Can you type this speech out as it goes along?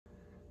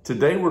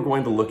Today we're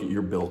going to look at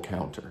your bill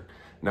counter.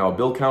 Now, a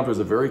bill counter is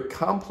a very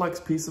complex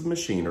piece of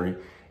machinery,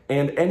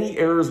 and any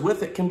errors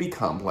with it can be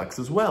complex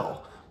as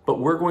well.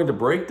 But we're going to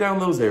break down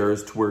those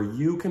errors to where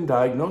you can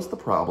diagnose the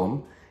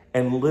problem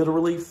and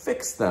literally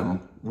fix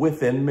them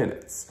within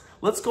minutes.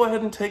 Let's go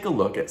ahead and take a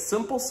look at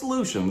simple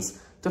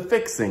solutions to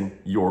fixing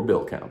your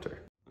bill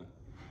counter.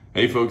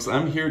 Hey folks,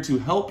 I'm here to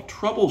help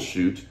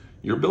troubleshoot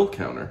your bill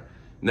counter.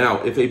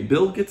 Now, if a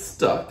bill gets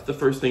stuck, the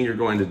first thing you're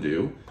going to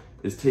do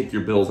is take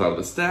your bills out of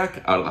the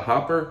stack, out of the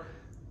hopper,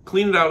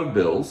 clean it out of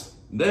bills.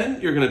 Then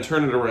you're going to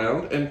turn it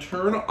around and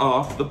turn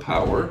off the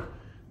power.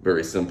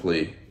 Very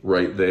simply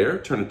right there,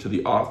 turn it to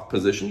the off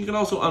position. You can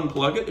also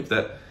unplug it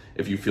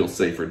if you feel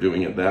safer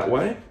doing it that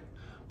way.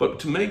 But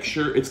to make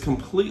sure it's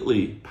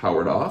completely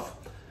powered off,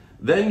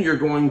 then you're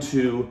going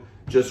to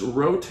just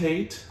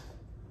rotate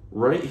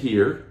right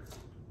here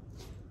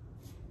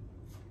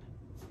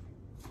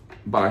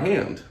by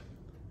hand.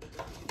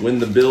 When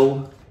the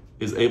bill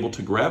is able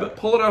to grab it,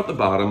 pull it out the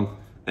bottom,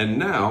 and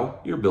now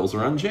your bills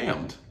are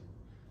unjammed.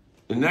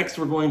 And next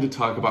we're going to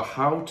talk about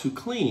how to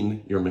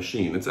clean your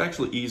machine. It's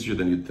actually easier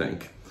than you'd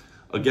think.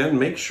 Again,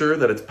 make sure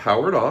that it's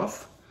powered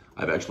off.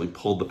 I've actually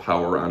pulled the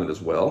power on it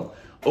as well.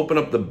 Open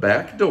up the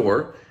back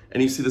door,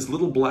 and you see this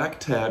little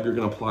black tab. You're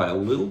going to apply a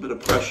little bit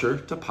of pressure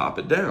to pop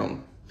it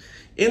down.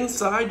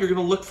 Inside, you're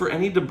going to look for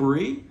any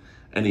debris,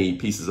 any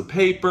pieces of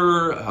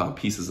paper,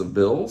 pieces of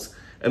bills,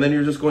 and then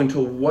you're just going to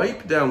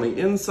wipe down the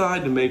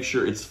inside to make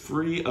sure it's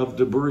free of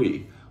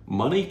debris.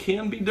 Money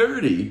can be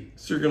dirty,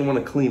 so you're going to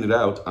want to clean it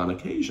out on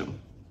occasion.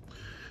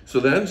 So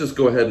then just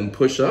go ahead and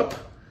push up,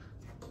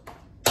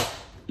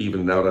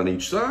 even it out on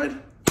each side,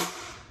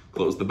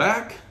 close the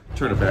back,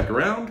 turn it back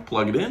around,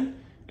 plug it in,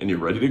 and you're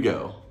ready to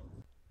go.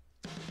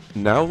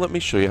 Now let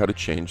me show you how to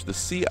change the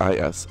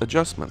CIS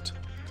adjustment.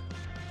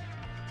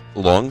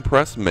 Long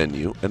press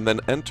menu and then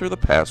enter the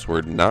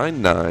password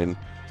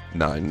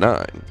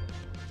 9999.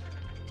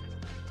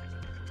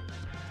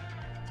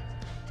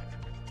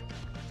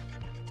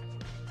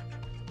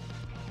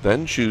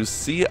 Then choose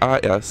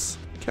CIS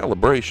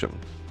calibration.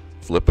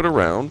 Flip it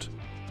around,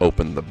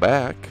 open the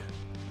back,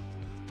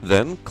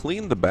 then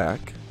clean the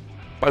back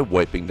by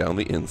wiping down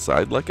the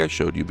inside like I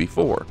showed you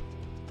before.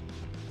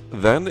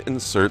 Then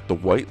insert the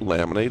white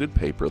laminated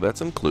paper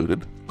that's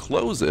included,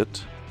 close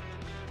it,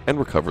 and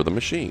recover the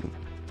machine.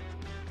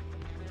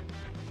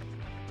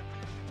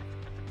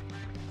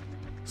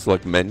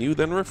 Select menu,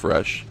 then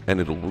refresh, and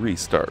it'll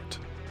restart.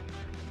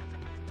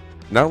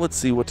 Now let's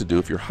see what to do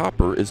if your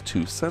hopper is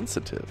too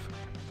sensitive.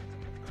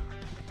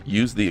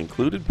 Use the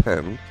included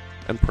pen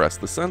and press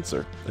the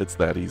sensor. It's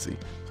that easy.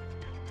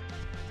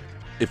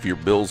 If your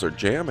bills are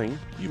jamming,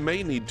 you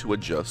may need to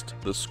adjust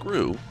the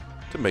screw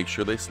to make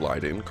sure they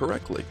slide in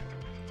correctly.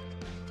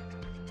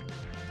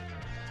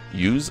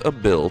 Use a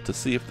bill to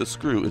see if the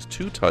screw is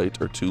too tight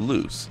or too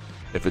loose.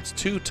 If it's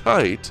too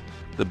tight,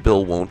 the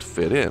bill won't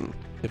fit in.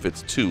 If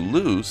it's too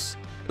loose,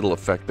 it'll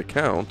affect the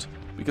count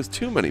because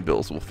too many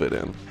bills will fit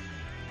in.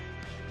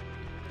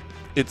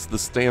 It's the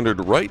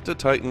standard right to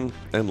tighten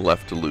and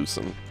left to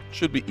loosen.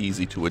 Should be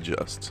easy to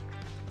adjust.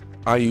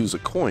 I use a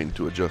coin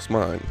to adjust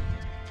mine.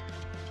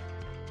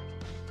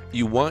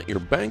 You want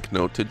your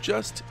banknote to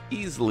just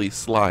easily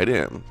slide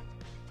in.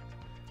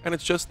 And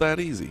it's just that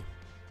easy.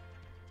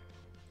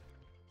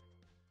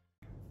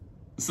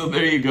 So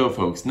there you go,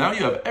 folks. Now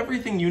you have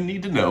everything you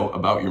need to know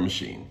about your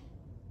machine.